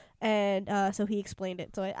 Yeah. And so he explained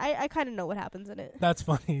it, so I kind of know what happens in it. That's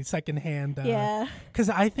funny, secondhand. Yeah. Because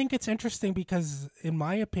I think it's interesting because, in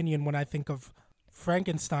my opinion, when I think of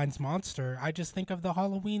Frankenstein's monster, I just think of the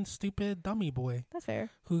Halloween stupid dummy boy. That's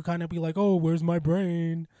fair. Who kind of be like, oh, where's my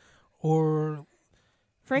brain? Or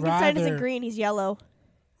Frankenstein isn't green, he's yellow.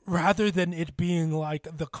 Rather than it being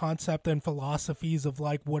like the concept and philosophies of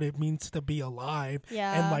like what it means to be alive,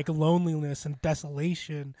 and like loneliness and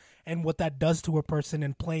desolation and what that does to a person,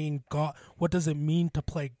 and playing God. What does it mean to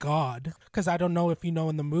play God? Because I don't know if you know,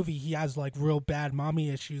 in the movie he has like real bad mommy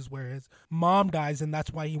issues where his mom dies, and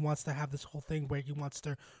that's why he wants to have this whole thing where he wants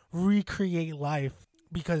to recreate life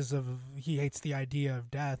because of he hates the idea of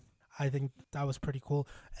death. I think that was pretty cool,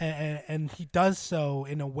 and he does so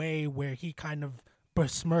in a way where he kind of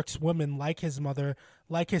besmirks women like his mother,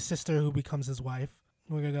 like his sister who becomes his wife.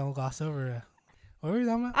 We're gonna gloss over it. What were we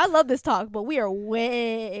talking about? I love this talk, but we are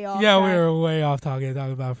way off. Yeah, we were way off talking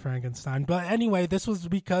about Frankenstein. But anyway, this was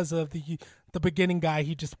because of the beginning guy.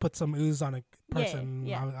 He just put some ooze on a person.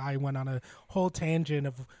 Yeah. I went on a whole tangent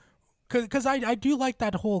of... Because I do like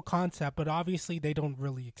that whole concept, but obviously they don't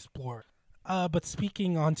really explore it. But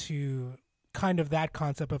speaking onto kind of that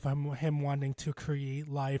concept of him wanting to create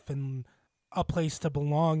life and a place to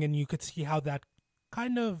belong, and you could see how that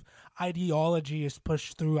kind of ideology is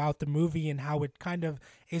pushed throughout the movie and how it kind of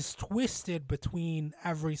is twisted between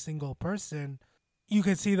every single person. You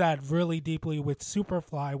can see that really deeply with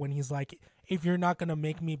Superfly when he's like, if you're not going to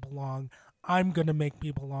make me belong, I'm going to make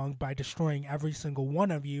me belong by destroying every single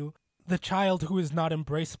one of you. The child who is not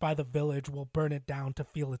embraced by the village will burn it down to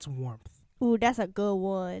feel its warmth. Ooh, that's a good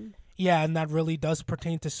one. Yeah, and that really does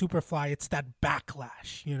pertain to Superfly. It's that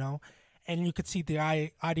backlash, you know? And you could see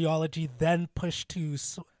the ideology then pushed to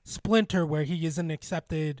Splinter, where he isn't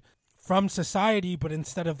accepted from society, but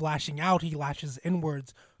instead of lashing out, he lashes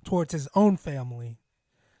inwards towards his own family.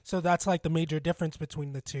 So that's like the major difference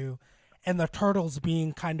between the two. And the Turtles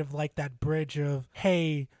being kind of like that bridge of,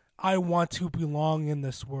 hey, I want to belong in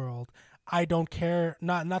this world. I don't care,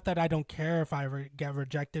 not that I don't care if I get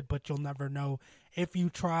rejected, but you'll never know if you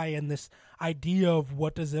try. And this idea of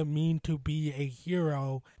what does it mean to be a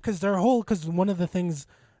hero, because one of the things,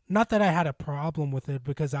 not that I had a problem with it,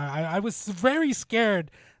 because I was very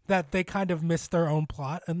scared that they kind of missed their own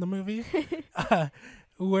plot in the movie,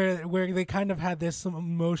 where they kind of had this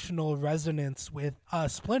emotional resonance with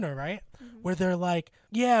Splinter, right? Mm-hmm. Where they're like,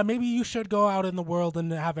 yeah, maybe you should go out in the world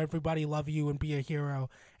and have everybody love you and be a hero.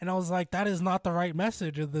 And I was like, that is not the right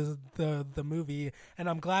message of the movie. And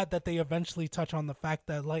I'm glad that they eventually touch on the fact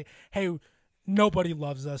that, like, hey, nobody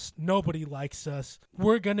loves us. Nobody likes us.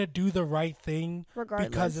 We're going to do the right thing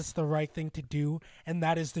because it's the right thing to do. And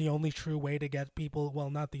that is the only true way to get people, well,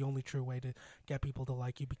 not the only true way to get people to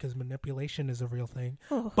like you, because manipulation is a real thing.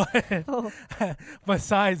 Oh. But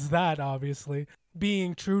besides that, obviously,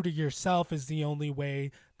 being true to yourself is the only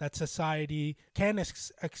way that society can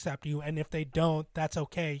accept you. And if they don't, that's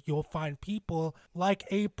okay. You'll find people like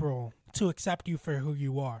April to accept you for who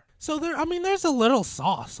you are. So there's a little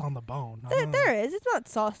sauce on the bone. There is. It's not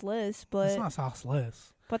sauceless, but it's not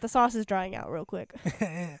sauceless. But the sauce is drying out real quick.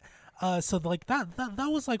 So like that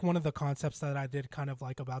was like one of the concepts that I did kind of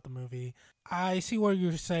like about the movie. I see what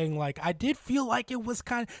you're saying. Like, I did feel like it was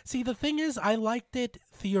see, the thing is, I liked it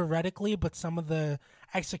theoretically, but some of the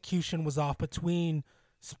execution was off between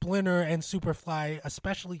Splinter and Superfly,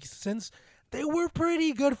 especially since they were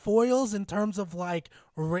pretty good foils in terms of like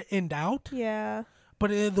written out. Yeah.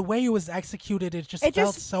 But the way it was executed, it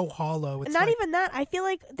felt so hollow. It's not even that. I feel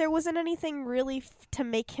like there wasn't anything really to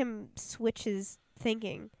make him switch his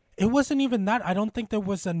thinking. It wasn't even that. I don't think there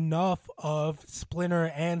was enough of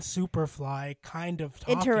Splinter and Superfly kind of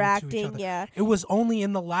talking to each Interacting, other. yeah. It was only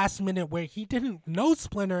in the last minute where he didn't know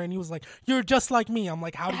Splinter and he was like, "You're just like me." I'm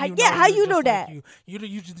like, "How do you know? Yeah, how you're you just know like that?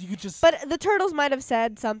 You just." But the turtles might have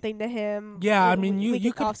said something to him. Yeah, I mean,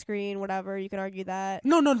 you could off screen, whatever. You can argue that.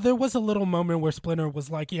 No, there was a little moment where Splinter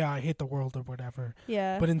was like, "Yeah, I hate the world" or whatever.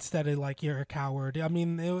 Yeah. But instead of like, "You're a coward." I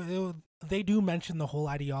mean, they do mention the whole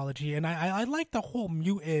ideology, and I like the whole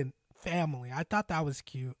mutant family. I thought that was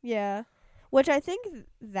cute. Yeah. Which I think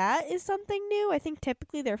that is something new. I think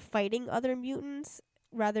typically they're fighting other mutants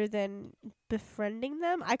rather than befriending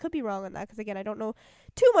them. I could be wrong on that because, again, I don't know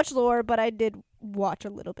too much lore, but I did watch a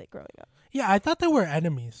little bit growing up. Yeah, I thought they were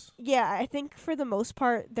enemies. Yeah, I think for the most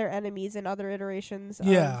part they're enemies in other iterations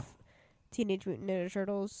of Teenage Mutant Ninja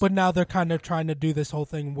Turtles. But now they're kind of trying to do this whole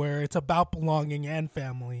thing where it's about belonging and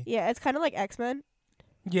family. Yeah, it's kind of like X-Men.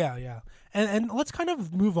 Yeah. And let's kind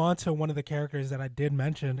of move on to one of the characters that I did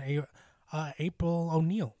mention, April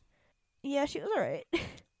O'Neil. Yeah, she was alright.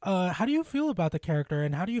 How do you feel about the character,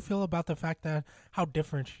 and how do you feel about the fact that how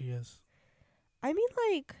different she is? I mean,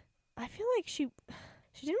 like, I feel like she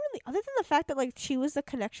didn't really, other than the fact that, like, she was the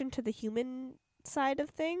connection to the human side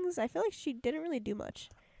of things, I feel like she didn't really do much.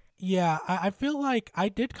 Yeah, I feel like I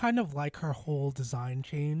did kind of like her whole design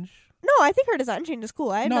change. No, I think her design change is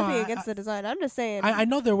cool. I have nothing against the design. I'm just saying. I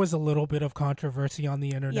know there was a little bit of controversy on the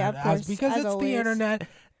internet. Yeah, of course, because it's always. the internet.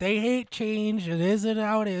 They hate change. It isn't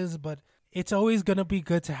how it is, but it's always going to be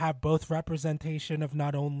good to have both representation of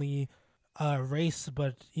not only race,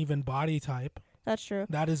 but even body type. That's true.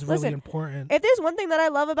 That is really important. If there's one thing that I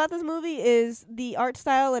love about this movie is the art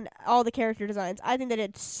style and all the character designs. I think they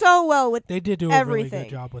did so well with They did do everything. a really good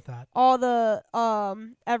job with that. All the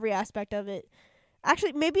every aspect of it.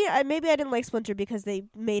 Actually, maybe I didn't like Splinter because they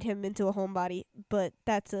made him into a homebody, but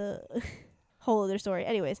that's a whole other story.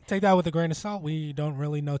 Anyways, take that with a grain of salt. We don't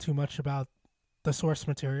really know too much about the source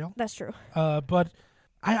material. That's true. But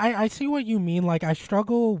I see what you mean. Like, I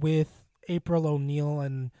struggle with April O'Neil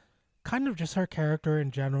and kind of just her character in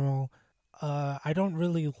general. I don't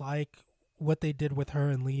really like what they did with her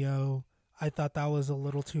and Leo. I thought that was a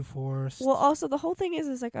little too forced. Well, also the whole thing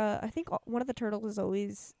is like I think one of the turtles is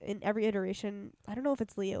always in every iteration. I don't know if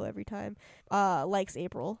it's Leo every time. Likes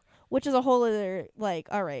April, which is a whole other like.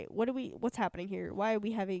 All right, what's happening here? Why are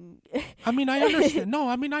we having? I mean, I understand. No,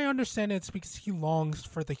 I mean, I understand it's because he longs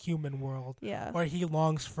for the human world. Yeah. Or he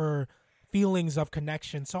longs for feelings of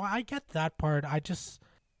connection. So I get that part. I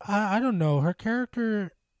don't know. Her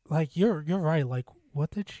character, like, you're right. Like,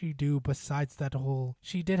 what did she do besides that whole...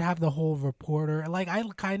 She did have the whole reporter. Like, I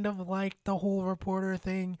kind of liked the whole reporter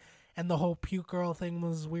thing, and the whole puke girl thing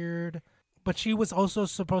was weird. But she was also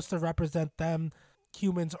supposed to represent them.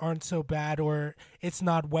 Humans aren't so bad, or it's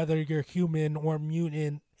not whether you're human or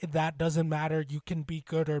mutant. That doesn't matter. You can be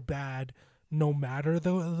good or bad, no matter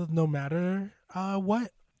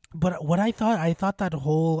what. But what I thought that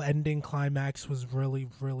whole ending climax was really,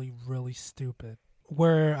 really, really stupid.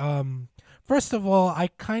 Where, first of all, I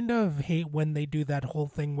kind of hate when they do that whole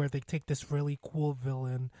thing where they take this really cool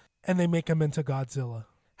villain and they make him into Godzilla.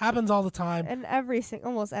 Happens all the time. And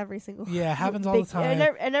almost every single. Yeah, happens all the time.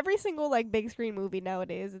 And every single like big screen movie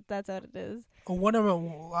nowadays, that's how it is. One of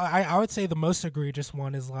them, I would say the most egregious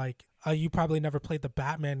one is like, you probably never played the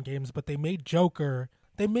Batman games, but they made Joker.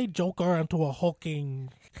 They made Joker into a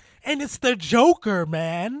hulking, and it's the Joker,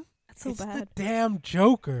 man. That's so bad. It's the damn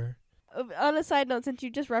Joker. On a side note, since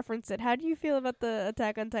you just referenced it, how do you feel about the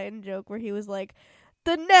Attack on Titan joke where he was like,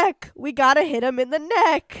 the neck, we gotta hit him in the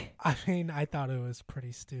neck? I mean, I thought it was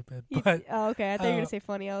pretty stupid. But oh, okay. I thought you were gonna say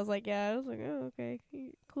funny. I was like, oh, okay,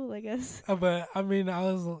 cool, I guess. But I mean, I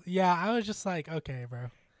was just like, okay,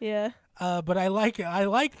 bro. Yeah. But I like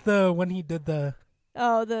when he did the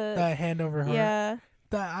hand over heart. Yeah.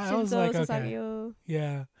 I was like, okay.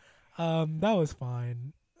 Yeah. That was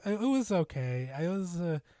fine. It was okay.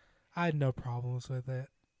 I had no problems with it.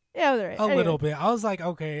 Yeah, it was alright. A little bit. I was like,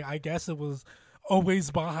 okay, I guess it was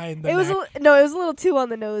always behind the neck. It was a little too on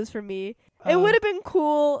the nose for me. It would have been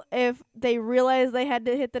cool if they realized they had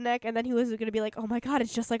to hit the neck, and then he was going to be like, oh my god,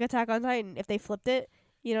 it's just like Attack on Titan. If they flipped it,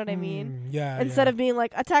 you know what I mean? Yeah. Instead of being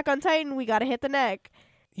like, Attack on Titan, we gotta hit the neck.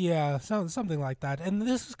 Yeah, something like that. And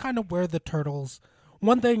this is kind of where the Turtles...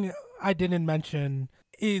 One thing I didn't mention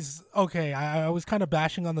is, okay, I was kind of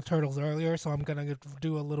bashing on the Turtles earlier, so I'm going to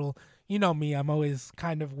do a little... You know me, I'm always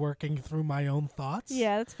kind of working through my own thoughts.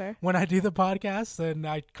 Yeah, that's fair. When I do the podcast, and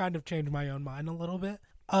I kind of change my own mind a little bit.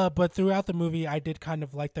 But throughout the movie, I did kind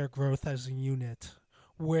of like their growth as a unit,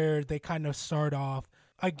 where they kind of start off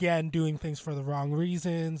again doing things for the wrong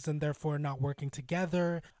reasons and therefore not working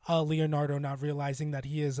together. Leonardo not realizing that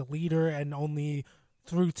he is a leader, and only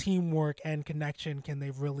through teamwork and connection can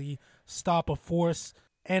they really stop a force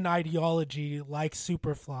and ideology like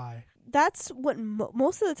Superfly. That's what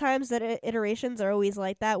most of the times that iterations are always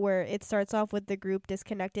like that, where it starts off with the group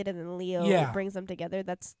disconnected and then Leo brings them together.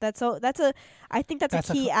 I think that's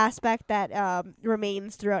a key aspect that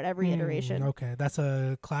remains throughout every iteration. Okay, that's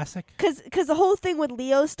a classic. Because the whole thing with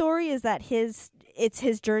Leo's story is that it's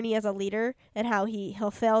his journey as a leader and how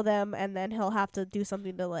he'll fail them and then he'll have to do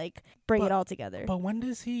something to like bring it all together. But when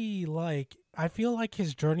does he like? I feel like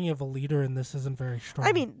his journey of a leader in this isn't very strong.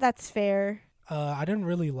 I mean, that's fair. I didn't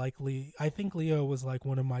really like Leo. I think Leo was like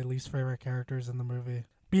one of my least favorite characters in the movie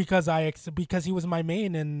because he was my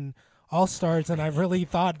main in All Stars, and I really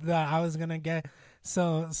thought that I was gonna get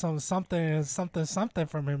something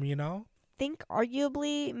from him. You know. Think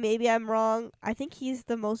arguably, maybe I'm wrong. I think he's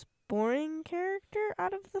the most boring character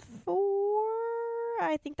out of the four.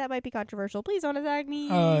 I think that might be controversial. Please don't attack me.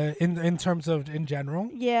 In terms of in general.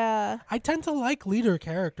 Yeah. I tend to like leader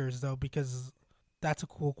characters though because that's a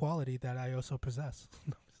cool quality that I also possess.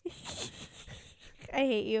 I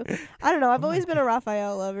hate you. I don't know. I've always been a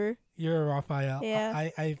Raphael lover. You're a Raphael. Yeah.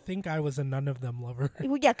 I think I was a none of them lover.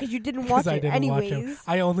 Well, yeah, because you didn't watch it anyways. Watch him.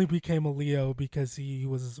 I only became a Leo because he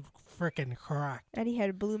was freaking cracked. And he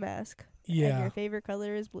had a blue mask. Yeah. And your favorite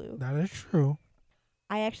color is blue. That is true.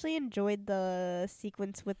 I actually enjoyed the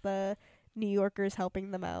sequence with the New Yorkers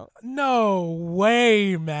helping them out. No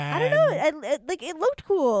way, man. I don't know. It looked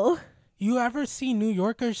cool. You ever see New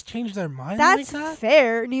Yorkers change their mind That's like that?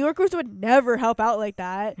 fair. New Yorkers would never help out like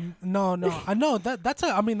that. No. I know that's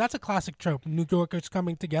a classic trope. New Yorkers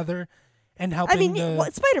coming together and helping. I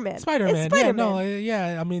mean, Spider-Man. Spider-Man. Spider-Man.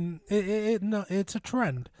 Yeah. I mean, it's a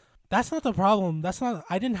trend. That's not the problem.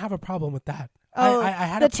 I didn't have a problem with that. Oh, I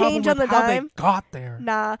had the a problem change with on the how dime? they got there.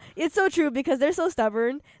 Nah, it's so true because they're so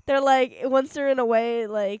stubborn. They're like, once they're in a way,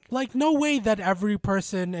 like no way that every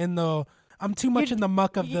person in the. I'm too much in the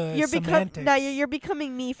muck of the semantics. You're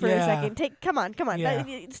becoming me for a second. Come on. Yeah.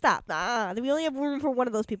 Stop. We only have room for one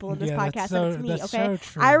of those people in this podcast, and it's me. That's Okay, so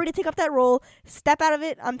true. I already take up that role. Step out of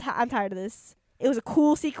it. I'm tired of this. It was a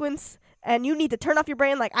cool sequence, and you need to turn off your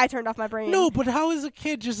brain like I turned off my brain. No, but how is a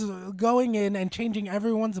kid just going in and changing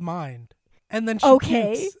everyone's mind, and then she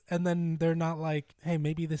pukes, and then they're not like, hey,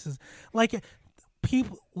 maybe this is like.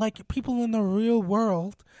 People in the real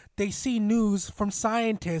world, they see news from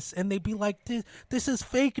scientists and they be like, this is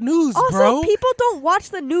fake news, also, bro. Also, people don't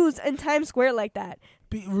watch the news in Times Square like that.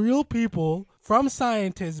 Real people from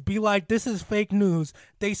scientists be like, this is fake news.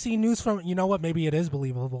 They see news from, you know what, maybe it is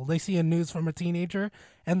believable. They see a news from a teenager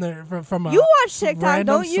and they're from a you watch TikTok,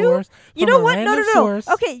 don't you? Source, you know what? No. Source.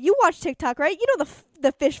 Okay, you watch TikTok, right? You know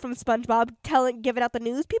the fish from SpongeBob giving out the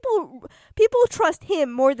news. People trust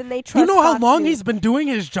him more than they trust. You know how Fox long News. he's been doing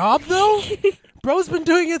his job though? Bro's been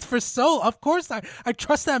doing it for Of course, I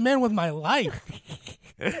trust that man with my life.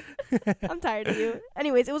 I'm tired of you.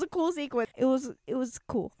 Anyways, it was a cool sequence. It was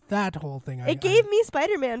cool. That whole thing. It gave me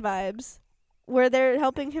Spider-Man vibes, where they're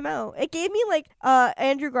helping him out. It gave me like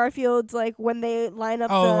Andrew Garfield's like when they line up.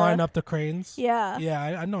 Line up the cranes. Yeah. Yeah,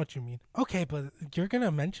 I know what you mean. Okay, but you're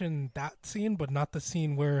gonna mention that scene, but not the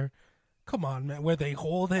scene where. Come on, man, where they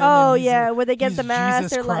hold him. Oh yeah, where they get the mask.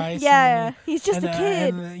 Jesus they're Christ, like, he's just a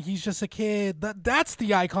kid. He's just a kid. That's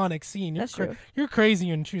the iconic scene. That's true. You're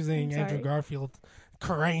crazy in choosing Andrew Garfield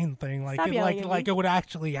crane thing. Like it would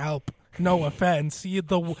actually help. No offense.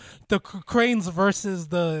 The cranes versus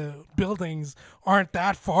the buildings aren't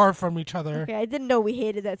that far from each other. Okay, I didn't know we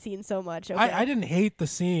hated that scene so much. Okay. I didn't hate the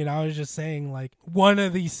scene. I was just saying like one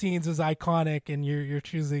of these scenes is iconic, and you're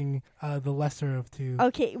choosing the lesser of two.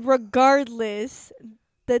 Okay, regardless,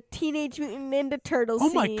 the Teenage Mutant Ninja Turtles.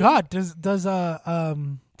 Oh my God! Does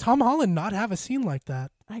Tom Holland not have a scene like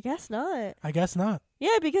that? I guess not.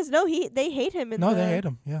 Yeah, because they hate him. They hate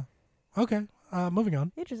him. Yeah. Okay. Moving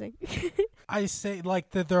on. Interesting. I say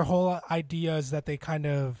like that their whole idea is that they kind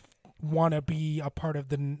of want to be a part of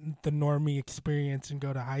the normie experience and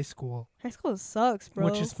go to high school. High school sucks, bro.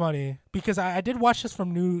 Which is funny because I did watch this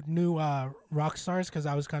from new rock stars because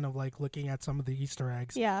I was kind of like looking at some of the Easter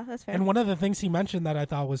eggs. Yeah, that's fair. And one of the things he mentioned that I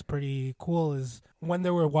thought was pretty cool is when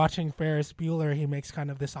they were watching Ferris Bueller, he makes kind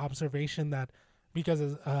of this observation that. Because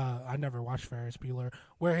I never watched Ferris Bueller,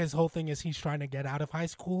 where his whole thing is he's trying to get out of high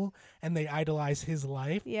school, and they idolize his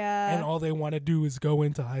life. Yeah. And all they want to do is go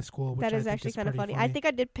into high school. Which that is I think actually kind of funny. I think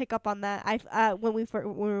I did pick up on that. When we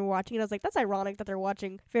were watching it, I was like, that's ironic that they're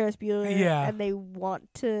watching Ferris Bueller. Yeah. And they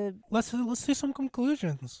want to. Let's do some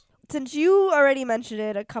conclusions. Since you already mentioned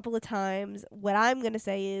it a couple of times, what I'm gonna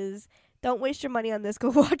say is Don't waste your money on this. Go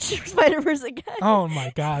watch Spider-Verse again. Oh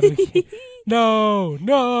my god. No.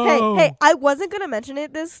 Hey, I wasn't going to mention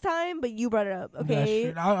it this time, but you brought it up,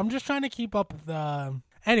 okay? Yeah, I'm just trying to keep up with the...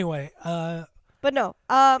 Anyway, But no.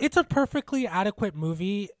 it's a perfectly adequate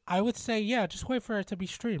movie. I would say, yeah, just wait for it to be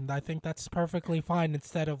streamed. I think that's perfectly fine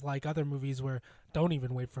instead of like other movies where don't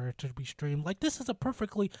even wait for it to be streamed. Like, this is a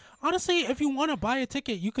perfectly... Honestly, if you want to buy a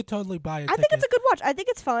ticket, you could totally buy a ticket. I think it's a good watch. I think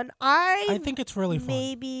it's fun. I think it's really fun.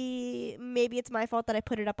 Maybe it's my fault that I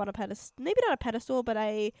put it up on a pedestal. Maybe not a pedestal, but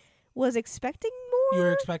I was expecting more. You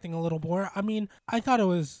were expecting a little more? I mean, I thought it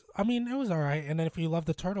was... I mean, it was all right. And then if you love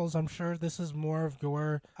the Turtles, I'm sure this is more of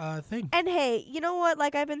your thing. And hey, you know what?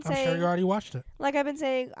 Like I've been saying... I'm sure you already watched it. Like I've been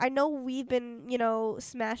saying, I know we've been,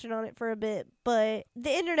 smashing on it for a bit, but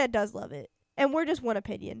the internet does love it. And we're just one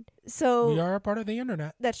opinion. So we are a part of the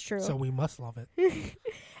internet. That's true. So we must love it.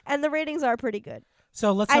 And the ratings are pretty good.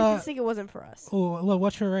 So let's... I just think it wasn't for us.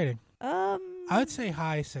 What's your rating? I would say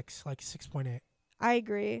high 6, like 6.8. I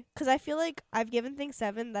agree. Because I feel like I've given things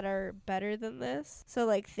 7 that are better than this. So,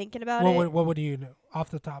 like, thinking about it... What would you know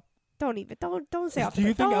off the top? Don't say off the top. Do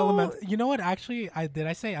you think Elementals... You know what, actually, did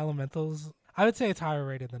I say Elementals? I would say it's higher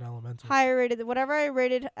rated than Elementals. Higher rated. Whatever I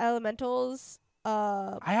rated Elementals...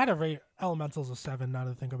 I had to rate Elementals a 7 now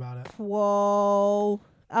to think about it. Whoa.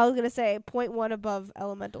 I was going to say 0.1 above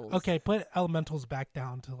Elementals. Okay, put Elementals back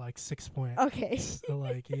down to like 6 point. Okay. So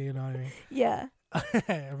like, you know what I mean? Yeah.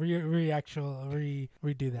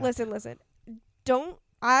 Redo that. Listen.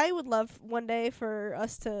 I would love one day for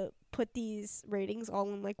us to put these ratings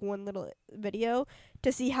all in like one little video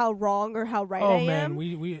to see how wrong or how right I am. Oh man,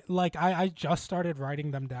 we like I just started writing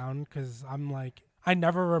them down because I'm like, I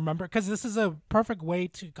never remember, because this is a perfect way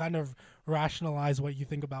to kind of rationalize what you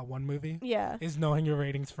think about one movie. Yeah. Is knowing your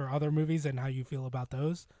ratings for other movies and how you feel about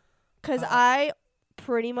those. Because I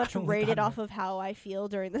pretty much rated off of how I feel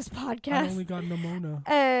during this podcast. I only got Nimona.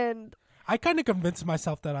 And... I kind of convinced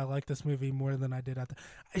myself that I liked this movie more than I did at the...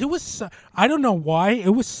 It was... I don't know why.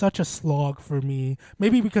 It was such a slog for me.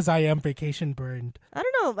 Maybe because I am vacation burned. I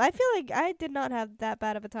don't know. I feel like I did not have that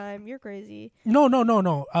bad of a time. You're crazy. No.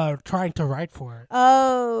 Trying to write for it.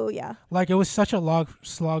 Oh, yeah. Like, it was such a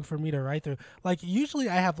slog for me to write through. Like, usually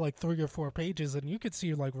I have like 3 or 4 pages, and you could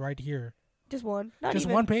see like right here. Just one. Just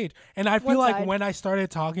one page. And I feel like when I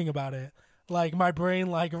started talking about it, like my brain,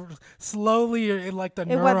 like slowly in like the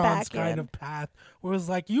neurons kind of path, where it was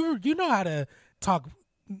like you know how to talk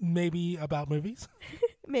maybe about movies.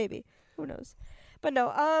 Maybe, who knows? But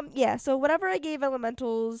no, yeah. So whatever I gave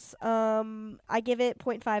Elementals, I give it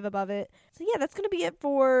 0.5 above it. So yeah, that's gonna be it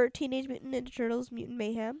for Teenage Mutant Ninja Turtles: Mutant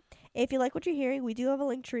Mayhem. If you like what you're hearing, we do have a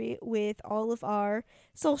link tree with all of our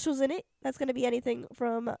socials in it. That's gonna be anything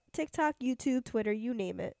from TikTok, YouTube, Twitter, you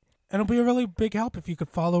name it. And it'll be a really big help if you could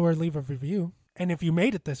follow or leave a review. And if you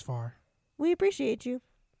made it this far, we appreciate you.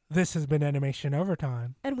 This has been Animation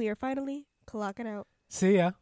Overtime. And we are finally clocking out. See ya.